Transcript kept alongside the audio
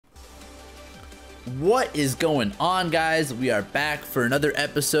What is going on, guys? We are back for another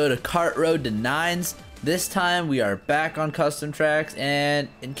episode of Kart Road to Nines. This time we are back on custom tracks, and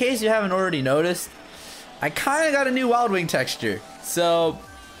in case you haven't already noticed, I kind of got a new Wild Wing texture. So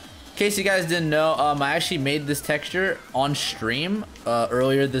in case you guys didn't know, I actually made this texture on stream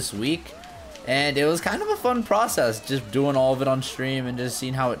earlier this week, and it was kind of a fun process just doing all of it on stream and just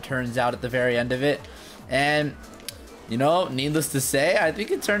seeing how it turns out at the very end of it. And you know, needless to say, I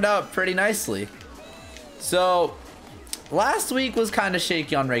think it turned out pretty nicely. So last week was kind of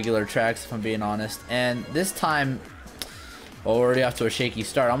shaky on regular tracks, if I'm being honest, and this time, well, we're already off to a shaky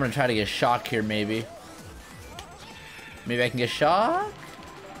start. I'm gonna try to get shock here, maybe I can get shock.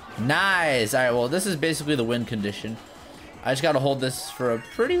 Nice. All right, well, this is basically the win condition. I just gotta hold this for a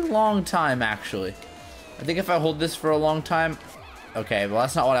pretty long time, actually. I think if I hold this for a long time, okay, well,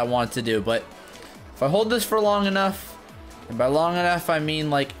 that's not what I wanted to do, but if I hold this for long enough, and by long enough I mean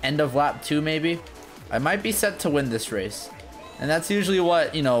like end of lap 2 maybe, I might be set to win this race. And that's usually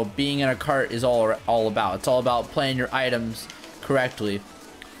what, you know, being in a kart is all about. It's all about playing your items correctly.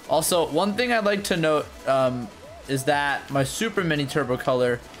 Also, one thing I'd like to note is that my super mini turbo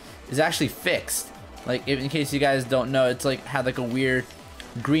color is actually fixed. Like, in case you guys don't know, it's like had like a weird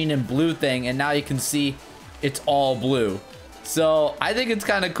green and blue thing, and now you can see it's all blue. So I think it's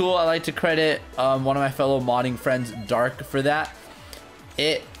kind of cool. I like to credit one of my fellow modding friends, Dark, for that.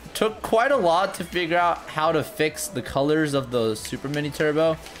 It took quite a lot to figure out how to fix the colors of the super mini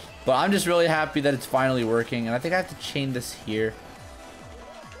turbo, but I'm just really happy that it's finally working. And I think I have to chain this here.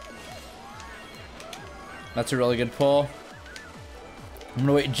 That's a really good pull. I'm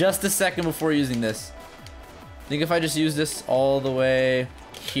gonna wait just a second before using this. I think if I just use this all the way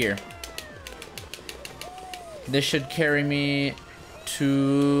here, this should carry me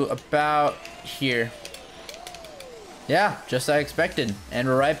to about here. Yeah, just as I expected. And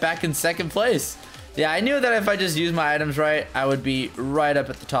we're right back in second place. Yeah, I knew that if I just used my items right, I would be right up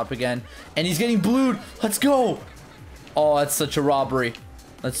at the top again. And he's getting blued. Let's go. Oh, that's such a robbery.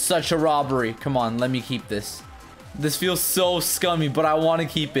 That's such a robbery. Come on, let me keep this. This feels so scummy, but I want to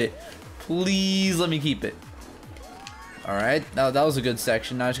keep it. Please let me keep it. All right, that was a good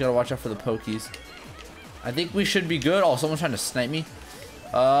section. Now I just got to watch out for the pokies. I think we should be good. Oh, someone's trying to snipe me.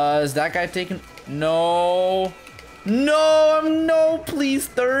 Is that guy taking? No. No, please,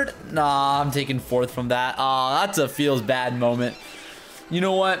 third. Nah, I'm taking fourth from that. That's a feels bad moment. You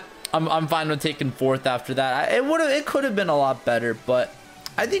know what? I'm fine with taking fourth after that. It could have been a lot better, but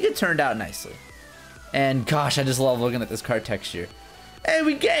I think it turned out nicely. And gosh, I just love looking at this kart texture. And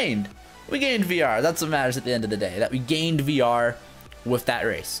we gained VR. That's what matters at the end of the day. That we gained VR with that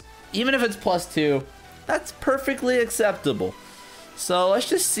race. Even if it's +2, that's perfectly acceptable. So let's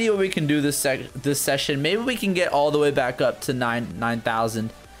just see what we can do this session. Maybe we can get all the way back up to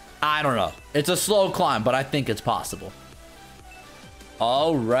 9,000. I don't know. It's a slow climb, but I think it's possible.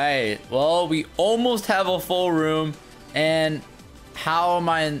 All right. Well, we almost have a full room. And how am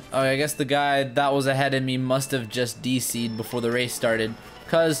I? Oh, I guess the guy that was ahead of me must have just DC'd before the race started,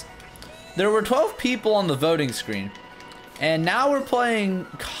 because there were 12 people on the voting screen. And now we're playing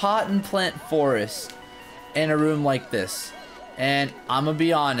Cotton Plant Forest in a room like this. And I'm gonna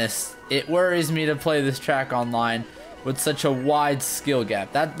be honest, it worries me to play this track online with such a wide skill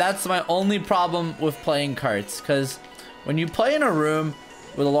gap. That's my only problem with playing karts, because when you play in a room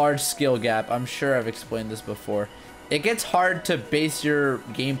with a large skill gap, I'm sure I've explained this before, it gets hard to base your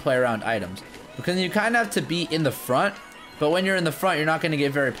gameplay around items, because you kind of have to be in the front, but when you're in the front, you're not gonna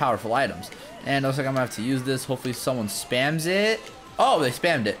get very powerful items. And it looks like I'm gonna have to use this. Hopefully someone spams it. Oh, they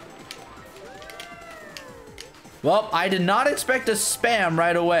spammed it. Well, I did not expect a spam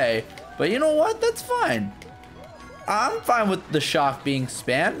right away, but you know what? That's fine. I'm fine with the shock being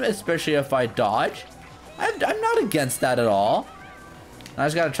spammed, especially if I dodge. I'm not against that at all. I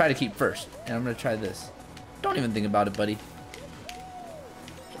just gotta try to keep first, and I'm gonna try this. Don't even think about it, buddy.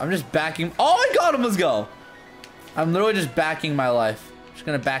 I'm just backing. Oh, I got him. Let's go. I'm literally just backing my life. Just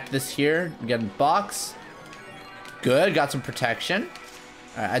gonna back this here and get in box. Good, got some protection.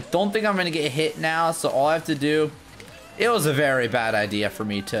 All right, I don't think I'm gonna get hit now, so all I have to do, it was a very bad idea for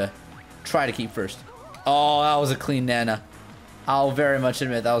me to try to keep first. Oh, that was a clean nana. I'll very much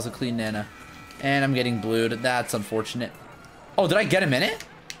admit that was a clean nana. And I'm getting blued. That's unfortunate. Oh, did I get him in it?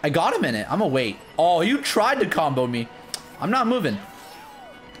 I got him in it. I'm gonna wait. Oh, you tried to combo me. I'm not moving.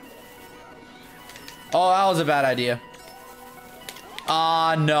 Oh, that was a bad idea.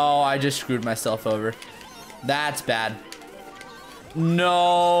 No, I just screwed myself over. That's bad.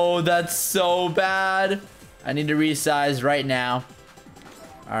 No, that's so bad. I need to resize right now.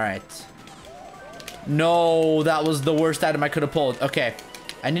 All right. No, that was the worst item I could have pulled. Okay.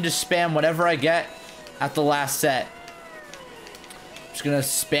 I need to spam whatever I get at the last set. Just gonna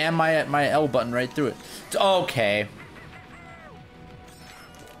spam my L button right through it. Okay.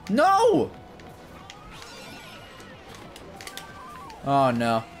 No! Oh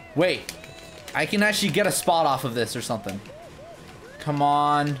no. Wait. I can actually get a spot off of this or something. Come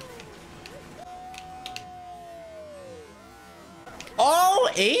on. Oh,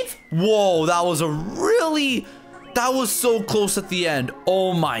 8th? Whoa, that was that was so close at the end.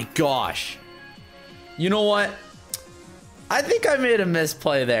 Oh my gosh. You know what? I think I made a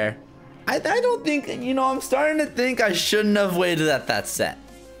misplay there. I don't think, you know, I'm starting to think I shouldn't have waited at that set.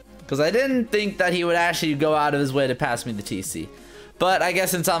 Because I didn't think that he would actually go out of his way to pass me the TC. But I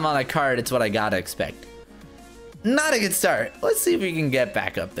guess since I'm on a card, it's what I gotta expect. Not a good start. Let's see if we can get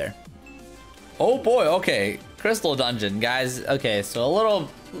back up there. Oh boy, okay. Crystal Dungeon, guys. Okay, so a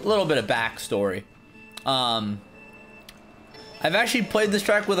little bit of backstory. I've actually played this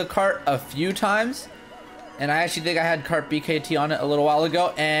track with a cart a few times. And I actually think I had cart BKT on it a little while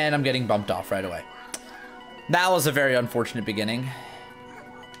ago. And I'm getting bumped off right away. That was a very unfortunate beginning.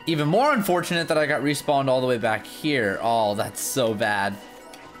 Even more unfortunate that I got respawned all the way back here. Oh, that's so bad.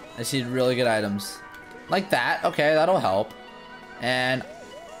 I see really good items. Like that. Okay, that'll help. And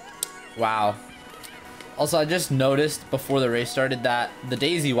wow. Also, I just noticed before the race started that the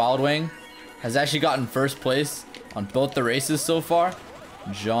Diddy Wild Wing has actually gotten first place on both the races so far.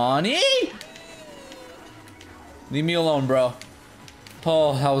 Johnny! Leave me alone, bro.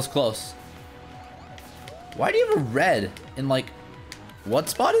 Oh, that was close. Why do you have a red in, like, what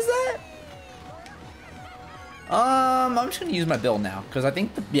spot is that? I'm just gonna use my Bill now because I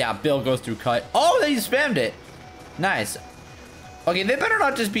think yeah, Bill goes through cut. Oh, they spammed it. Nice. Okay, they better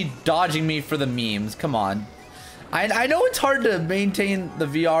not just be dodging me for the memes. Come on. I know it's hard to maintain the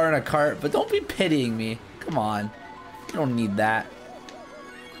VR in a cart, but don't be pitying me. Come on. You don't need that.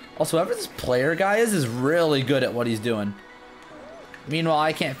 Also, whoever this player guy is really good at what he's doing. Meanwhile,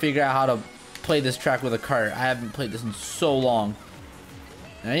 I can't figure out how to play this track with a cart. I haven't played this in so long.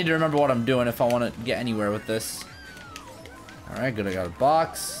 And I need to remember what I'm doing if I want to get anywhere with this. Alright, good. I got a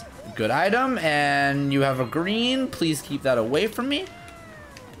box. Good item. And you have a green. Please keep that away from me.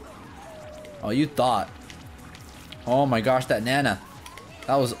 Oh, you thought. Oh my gosh, that Nana.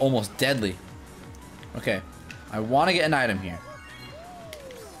 That was almost deadly. Okay. I want to get an item here.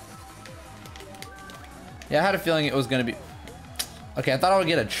 Yeah, I had a feeling it was going to be... Okay, I thought I would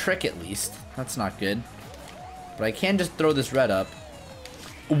get a trick at least. That's not good. But I can just throw this red up.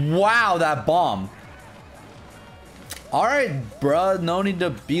 Wow, that bomb. Alright, bruh. No need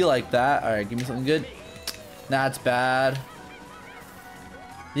to be like that. Alright, give me something good. That's bad.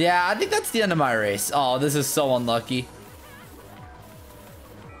 Yeah, I think that's the end of my race. Oh, this is so unlucky.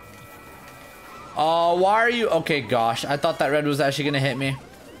 Oh, why are you... Okay, gosh. I thought that red was actually going to hit me.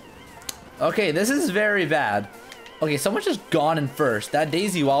 Okay, this is very bad. Okay, someone's just gone in first. That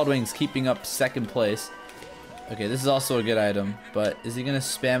Diddy Wild Wing's keeping up second place. Okay, this is also a good item, but is he gonna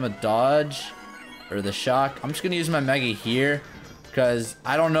spam a dodge or the shock? I'm just gonna use my Mega here because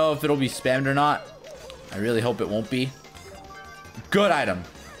I don't know if it'll be spammed or not. I really hope it won't be. Good item.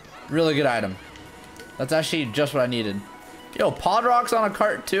 Really good item. That's actually just what I needed. Yo, pod rocks on a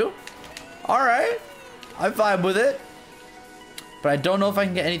cart too? Alright. I vibe with it. But I don't know if I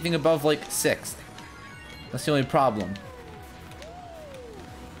can get anything above like 6th. That's the only problem.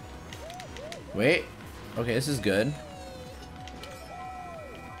 Wait. Okay, this is good.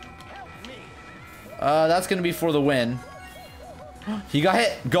 That's gonna be for the win. He got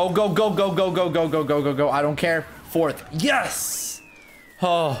hit. Go, go, go, go, go, go, go, go, go, go, go. I don't care. 4th. Yes!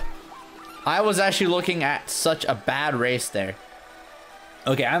 Oh. I was actually looking at such a bad race there.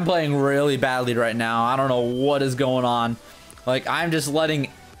 Okay, I'm playing really badly right now. I don't know what is going on. Like, I'm just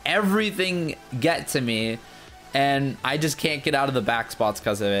letting everything get to me. And I just can't get out of the back spots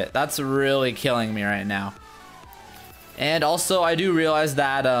because of it. That's really killing me right now. And also, I do realize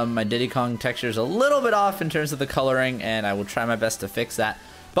that my Diddy Kong texture is a little bit off in terms of the coloring. And I will try my best to fix that.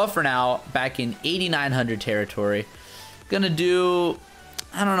 But for now, back in 8,900 territory. Gonna do...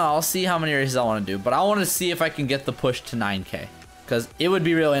 I don't know. I'll see how many races I want to do. But I want to see if I can get the push to 9K. Because it would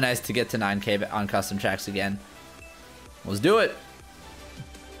be really nice to get to 9K on custom tracks again. Let's do it.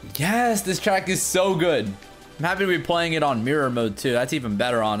 Yes, this track is so good. I'm happy to be playing it on mirror mode too. That's even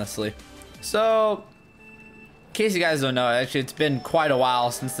better, honestly. So, in case you guys don't know, actually it's been quite a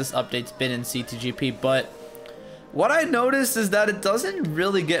while since this update's been in CTGP, but what I noticed is that it doesn't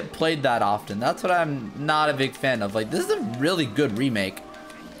really get played that often. That's what I'm not a big fan of. Like, this is a really good remake.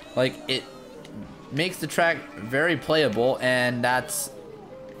 Like, it makes the track very playable, and that's...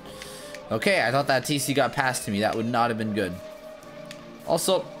 Okay, I thought that TC got past to me. That would not have been good.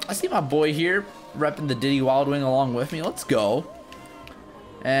 Also, I see my boy here repping the Diddy Wild Wing along with me. Let's go.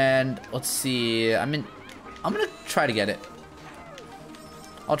 And let's see. I'm gonna try to get it.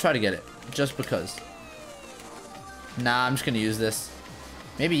 I'll try to get it just because. Nah, I'm just gonna use this.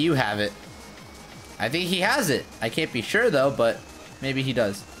 Maybe you have it. I think he has it. I can't be sure though, but maybe he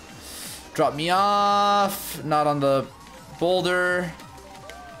does. Drop me off. Not on the boulder.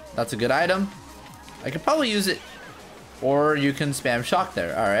 That's a good item. I could probably use it. Or you can spam shock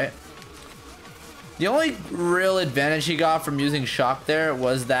there. Alright. The only real advantage he got from using shock there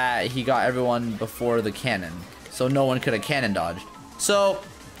was that he got everyone before the cannon. So no one could have cannon dodged. So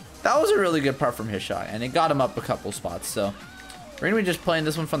that was a really good part from his shot. And it got him up a couple spots. So we're going to be just playing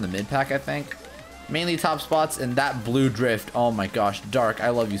this one from the mid pack, I think. Mainly top spots. And that blue drift. Oh my gosh. Dark. I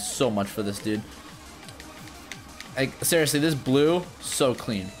love you so much for this, dude. Like, seriously, this blue, so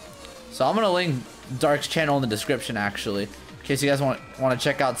clean. So I'm going to link Dark's channel in the description, actually, in case you guys want to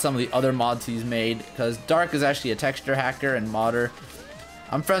check out some of the other mods he's made, because Dark is actually a texture hacker and modder.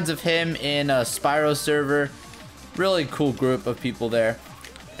 I'm friends with him in a Spyro server. Really cool group of people there.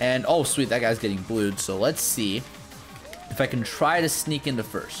 And oh sweet, that guy's getting blued. So let's see if I can try to sneak into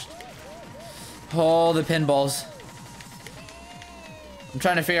first. Oh, the pinballs. I'm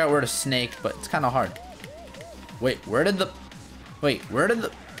trying to figure out where to snake, but it's kind of hard. Wait, where did the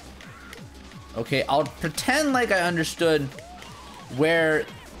okay, I'll pretend like I understood where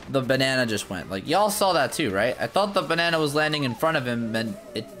the banana just went. Like, y'all saw that too, right? I thought the banana was landing in front of him and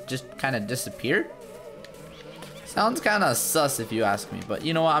it just kind of disappeared. Sounds kind of sus if you ask me, but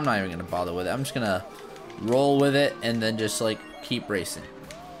you know what? I'm not even going to bother with it. I'm just going to roll with it and then just like keep racing.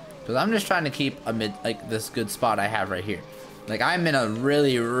 Because I'm just trying to keep like this good spot I have right here. Like, I'm in a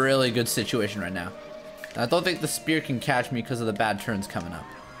really, really good situation right now. And I don't think the spear can catch me because of the bad turns coming up.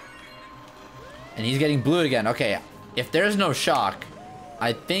 And he's getting blued again. Okay, if there's no shock,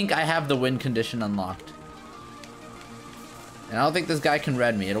 I think I have the win condition unlocked. And I don't think this guy can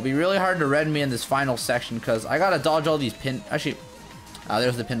red me. It'll be really hard to red me in this final section because I gotta dodge all these pin... Actually,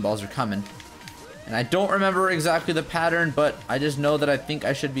 there's the pinballs are coming. And I don't remember exactly the pattern, but I just know that I think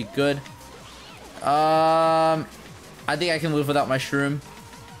I should be good. I think I can live without my shroom.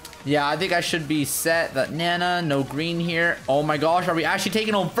 Yeah, I think I should be set. That Nana, no green here. Oh my gosh, are we actually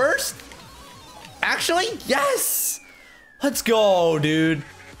taking home first? Actually, yes! Let's go, dude.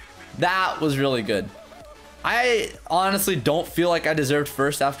 That was really good. I honestly don't feel like I deserved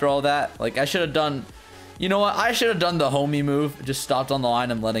first after all that. Like, I should have done... You know what? I should have done the homie move. Just stopped on the line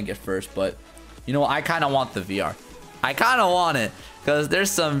and letting it first. But, you know what? I kind of want the VR. I kind of want it. Because there's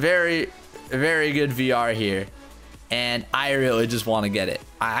some very, very good VR here. And I really just want to get it.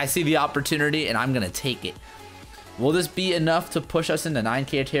 I see the opportunity and I'm going to take it. Will this be enough to push us into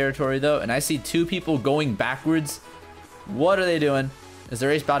 9K territory, though? And I see two people going backwards. What are they doing? Is the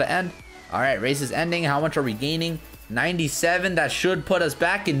race about to end? All right, race is ending. How much are we gaining? 97. That should put us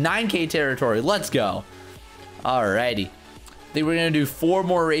back in 9K territory. Let's go. All righty. I think we're going to do 4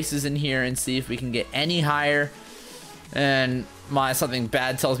 more races in here and see if we can get any higher. And something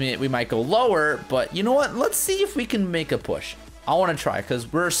bad tells me that we might go lower. But you know what? Let's see if we can make a push. I want to try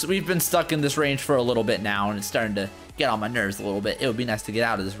because we've been stuck in this range for a little bit now and it's starting to get on my nerves a little bit. It would be nice to get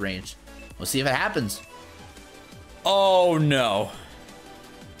out of this range. We'll see if it happens. Oh no.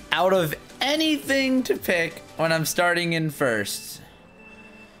 Out of anything to pick when I'm starting in first,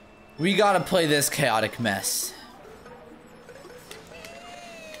 we got to play this chaotic mess.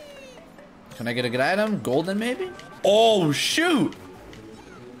 Can I get a good item? Golden maybe? Oh shoot.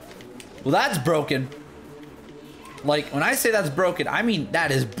 Well, that's broken. Like, when I say that's broken, I mean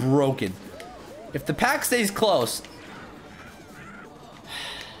that is broken. If the pack stays close...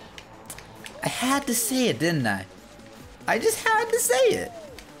 I had to say it, didn't I? I just had to say it.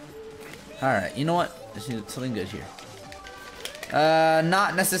 Alright, you know what? Just need something good here.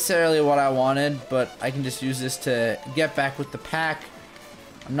 Not necessarily what I wanted, but I can just use this to get back with the pack.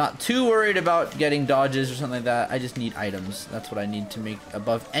 I'm not too worried about getting dodges or something like that. I just need items. That's what I need to make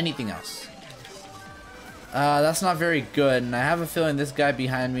above anything else. That's not very good, and I have a feeling this guy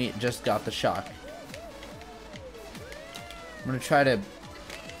behind me just got the shock. I'm gonna try to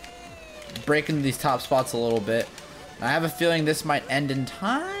break into these top spots a little bit. I have a feeling this might end in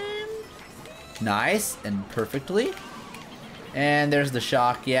time. Nice, and perfectly. And there's the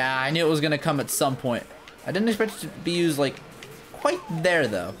shock. Yeah, I knew it was gonna come at some point. I didn't expect it to be used, like, quite there,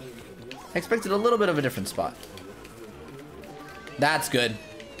 though. I expected a little bit of a different spot. That's good.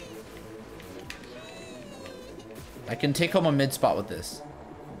 I can take home a mid spot with this.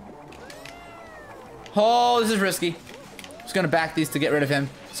 Oh, this is risky. Just gonna back these to get rid of him.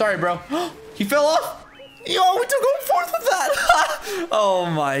 Sorry, bro. He fell off? Yo, we took home fourth with that. Oh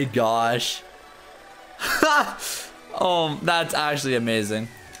my gosh. Oh, that's actually amazing.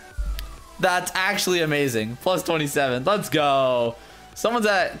 That's actually amazing. Plus 27. Let's go. Someone's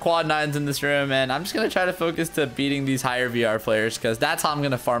at quad 9s in this room, and I'm just going to try to focus to beating these higher VR players because that's how I'm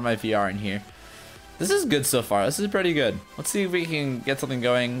going to farm my VR in here. This is good so far. This is pretty good. Let's see if we can get something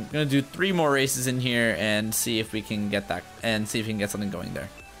going. I'm going to do 3 more races in here and see if we can get that and see if we can get something going there.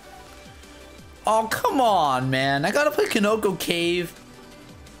 Oh, come on, man. I got to play Kanoko Cave.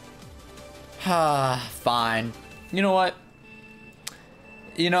 Fine. You know what?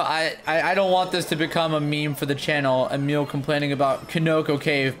 You know, I don't want this to become a meme for the channel, Emil complaining about Kanoko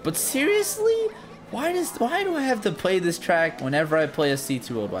Cave, but seriously? Why do I have to play this track whenever I play a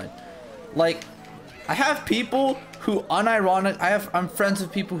C2 Worldwide? Like, I have people who I'm friends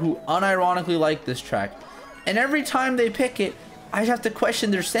with people who unironically like this track, and every time they pick it, I have to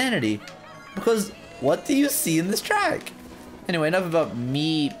question their sanity, because what do you see in this track? Anyway, enough about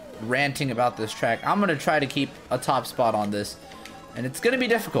me ranting about this track. I'm gonna try to keep a top spot on this. And it's gonna be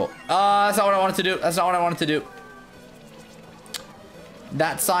difficult. That's not what I wanted to do. That's not what I wanted to do.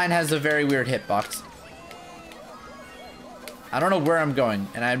 That sign has a very weird hitbox. I don't know where I'm going.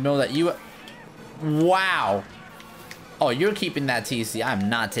 And I know that you... Wow. Oh, you're keeping that TC. I'm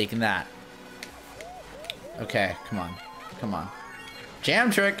not taking that. Okay, come on. Come on.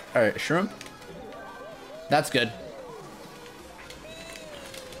 Jam trick. Alright, shroom. That's good.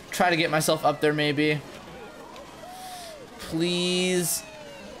 Try to get myself up there, maybe. Please.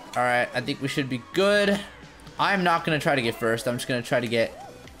 All right, I think we should be good. I'm not gonna try to get first. I'm just gonna try to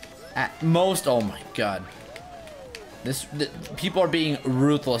get at most. Oh my god, people are being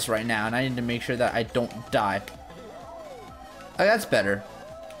ruthless right now, and I need to make sure that I don't die. Oh, that's better.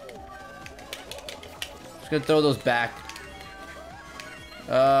 Just gonna throw those back.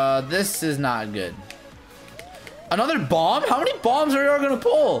 This is not good. Another bomb? How many bombs are you gonna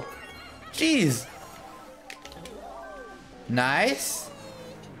pull? Jeez. Nice.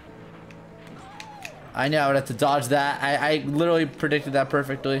 I knew I would have to dodge that. I literally predicted that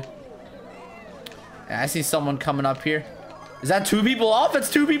perfectly. And I see someone coming up here. Is that 2 people off?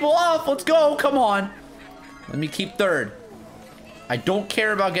 It's 2 people off. Let's go. Come on. Let me keep 3rd. I don't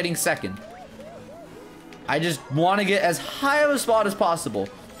care about getting 2nd. I just want to get as high of a spot as possible.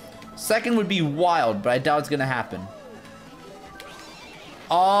 2nd would be wild, but I doubt it's going to happen.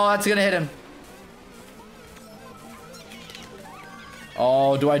 Oh, that's going to hit him.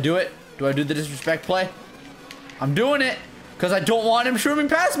 Oh, do I do it? Do I do the disrespect play? I'm doing it because I don't want him shrooming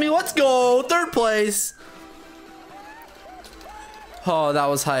past me. Let's go. 3rd place. Oh, that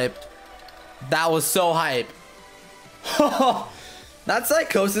was hype. That was so hype. That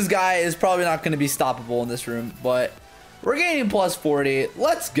Psychosis guy is probably not going to be stoppable in this room, but we're getting plus 40.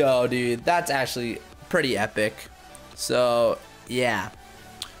 Let's go, dude. That's actually pretty epic. So, yeah.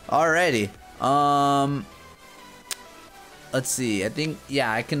 Alrighty. Let's see. I think,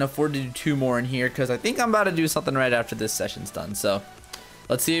 yeah, I can afford to do 2 more in here because I think I'm about to do something right after this session's done. So,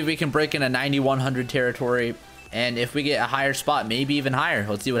 let's see if we can break in a 9100 territory. And if we get a higher spot, maybe even higher.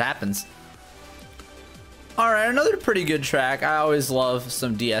 Let's see what happens. Alright, another pretty good track. I always love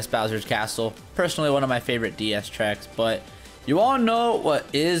some DS Bowser's Castle. Personally, one of my favorite DS tracks. But you all know what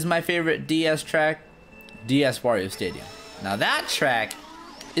is my favorite DS track? DS Wario Stadium. Now that track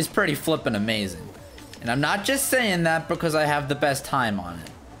is pretty flippin' amazing. And I'm not just saying that because I have the best time on it.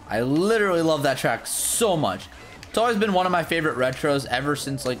 I literally love that track so much. It's always been one of my favorite retros ever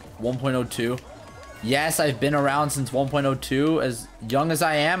since like 1.02. Yes, I've been around since 1.02. As young as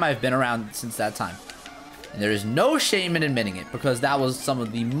I am, I've been around since that time. And there is no shame in admitting it because that was some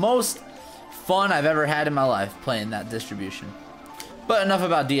of the most fun I've ever had in my life playing that distribution. But enough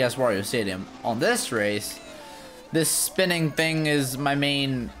about DS Wario Stadium. On this race, this spinning thing is my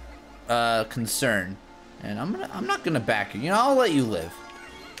main concern. And I'm not gonna back you. You know, I'll let you live.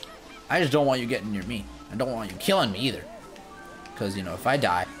 I just don't want you getting near me. I don't want you killing me either. Because, you know, if I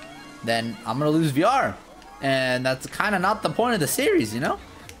die, then I'm gonna lose VR. And that's kind of not the point of the series, you know?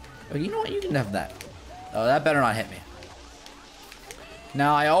 But you know what? You can have that. Oh, that better not hit me.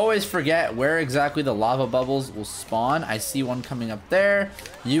 Now, I always forget where exactly the lava bubbles will spawn. I see one coming up there.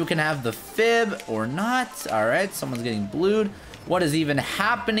 You can have the fib or not. Alright, someone's getting blued. What is even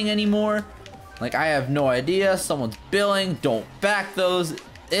happening anymore? Like, I have no idea. Someone's billing. Don't back those.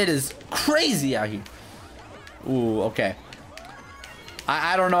 It is crazy out here. Ooh, okay.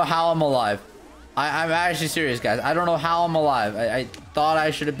 I don't know how I'm alive. I'm actually serious, guys. I don't know how I'm alive. I thought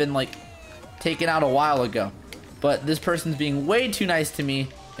I should have been, like, taken out a while ago. But this person's being way too nice to me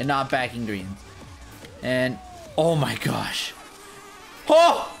and not backing greens. And, oh my gosh.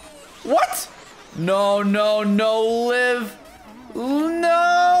 Oh! What? No, no, no, live.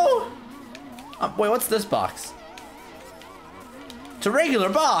 No. Wait, what's this box? It's a regular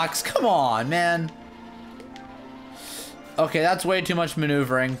box. Come on, man. Okay, that's way too much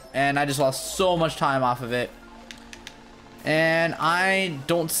maneuvering, and I just lost so much time off of it. And I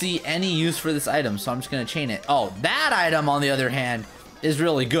don't see any use for this item, so I'm just gonna chain it. Oh, that item, on the other hand, is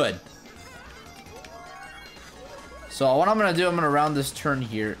really good. So what I'm gonna do, I'm gonna round this turn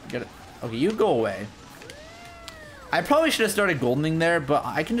here. Get it. Okay, you go away. I probably should have started goldening there, but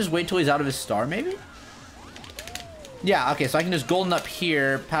I can just wait till he's out of his star, maybe? Yeah, okay, so I can just golden up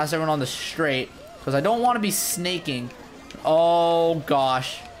here, pass everyone on the straight, because I don't want to be snaking. Oh,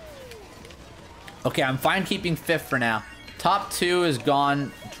 gosh. Okay, I'm fine keeping 5th for now. Top 2 is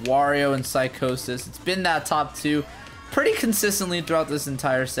gone. It's Wario and Psychosis. It's been that top 2 pretty consistently throughout this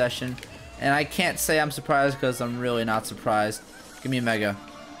entire session. And I can't say I'm surprised because I'm really not surprised. Give me a Mega.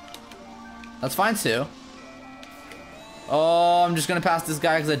 That's fine too. Oh, I'm just going to pass this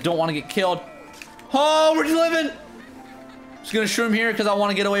guy because I don't want to get killed. Oh, we're living. Just going to shroom here because I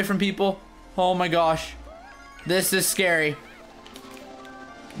want to get away from people. Oh my gosh. This is scary.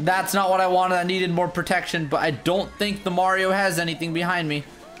 That's not what I wanted. I needed more protection, but I don't think the Mario has anything behind me.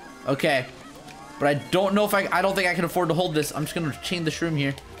 Okay. But I don't know if I don't think I can afford to hold this. I'm just going to chain the shroom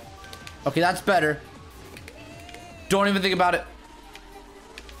here. Okay, that's better. Don't even think about it.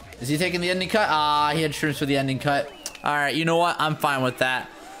 Is he taking the ending cut? Ah, he had shrooms for the ending cut. All right, you know what? I'm fine with that.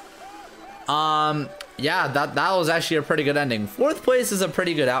 Yeah, that was actually a pretty good ending. 4th place is a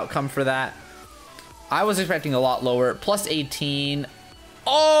pretty good outcome for that. I was expecting a lot lower. Plus 18.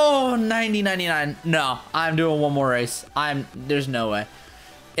 Oh, 90, 99. No, I'm doing one more race. There's no way.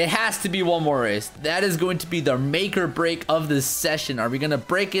 It has to be one more race. That is going to be the make or break of this session. Are we going to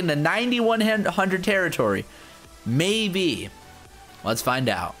break into 9100 territory? Maybe. Let's find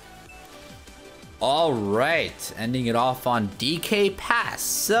out. All right, ending it off on DK Pass.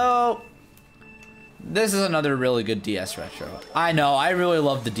 So, this is another really good DS retro. I know, I really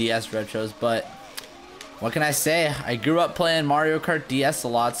love the DS retros, but what can I say? I grew up playing Mario Kart DS a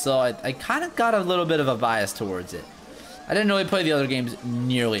lot, so I kind of got a little bit of a bias towards it. I didn't really play the other games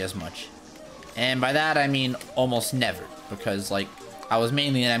nearly as much. And by that, I mean almost never, because, like, I was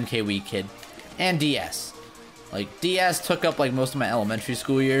mainly an MK Wii kid. And DS. Like, DS took up, like, most of my elementary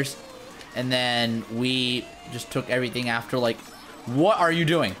school years. And then we just took everything after, like, what are you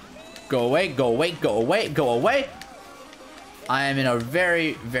doing? Go away, go away, go away, go away. I am in a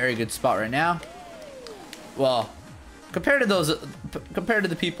very, very good spot right now. Well, compared to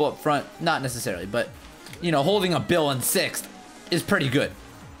the people up front, not necessarily, but, you know, holding a bill in 6th is pretty good.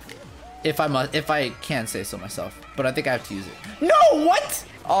 If I can say so myself. But I think I have to use it. No, what?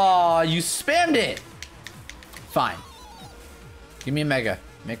 Oh, you spammed it. Fine. Give me a Mega.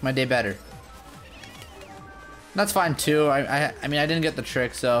 Make my day better. That's fine too. I mean, I didn't get the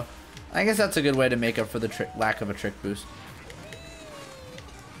trick, so I guess that's a good way to make up for the lack of a trick boost.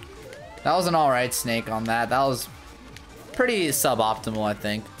 That was an alright snake on that. That was pretty suboptimal, I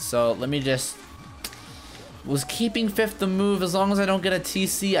think. So let me just... Was keeping 5th the move as long as I don't get a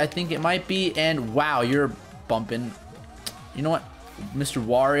TC? I think it might be. And wow, you're bumping. You know what, Mr.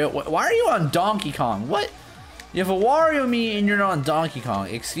 Wario? Why are you on Donkey Kong? What? You have a Wario me and you're not on Donkey Kong.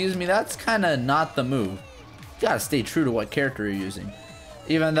 Excuse me, that's kind of not the move. You gotta stay true to what character you're using.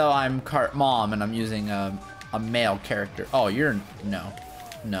 Even though I'm Kart Mom and I'm using a male character. Oh, you're... No.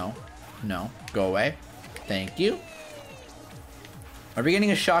 No. No. Go away. Thank you. Are we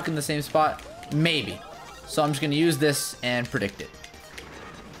getting a shock in the same spot? Maybe. So I'm just gonna use this and predict it.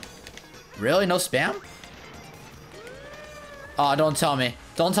 Really? No spam? Oh, don't tell me.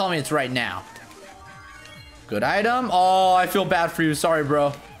 Don't tell me it's right now. Good item. Oh, I feel bad for you. Sorry,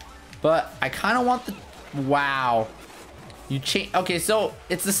 bro. But I kind of want the... Wow. You change... Okay, so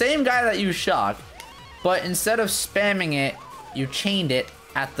it's the same guy that you shocked. But instead of spamming it, you chained it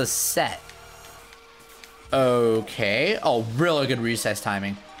at the set. Okay. Oh, really good recess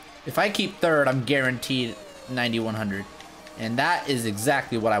timing. If I keep 3rd, I'm guaranteed 9100. And that is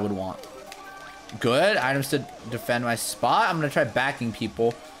exactly what I would want. Good. Items to defend my spot. I'm going to try backing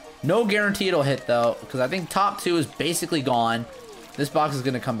people. No guarantee it'll hit, though, because I think top 2 is basically gone. This box is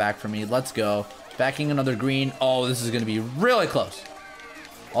going to come back for me. Let's go. Backing another green. Oh, this is going to be really close.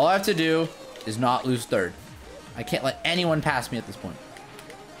 All I have to do is not lose 3rd. I can't let anyone pass me at this point.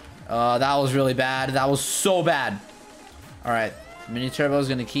 That was really bad. That was so bad. All right. Mini Turbo is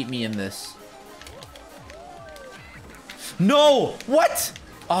going to keep me in this. No! What?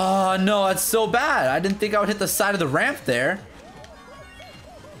 Oh, no. That's so bad. I didn't think I would hit the side of the ramp there.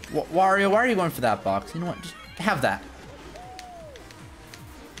 Wario, why are you going for that box? You know what? Just have that.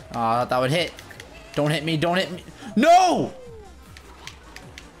 Oh, I thought that would hit. Don't hit me. Don't hit me. No!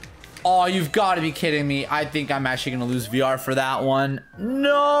 Oh, you've got to be kidding me. I think I'm actually going to lose VR for that one.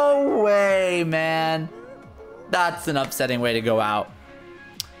 No way, man. That's an upsetting way to go out.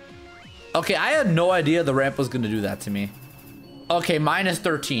 Okay, I had no idea the ramp was going to do that to me. Okay, minus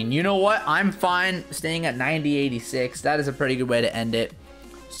 13. You know what? I'm fine staying at 90.86. That is a pretty good way to end it.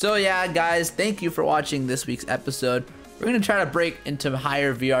 So yeah, guys, thank you for watching this week's episode. We're going to try to break into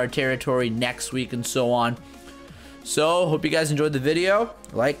higher VR territory next week and so on. So, hope you guys enjoyed the video.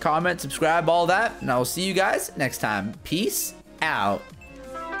 Like, comment, subscribe, all that. And I will see you guys next time. Peace out.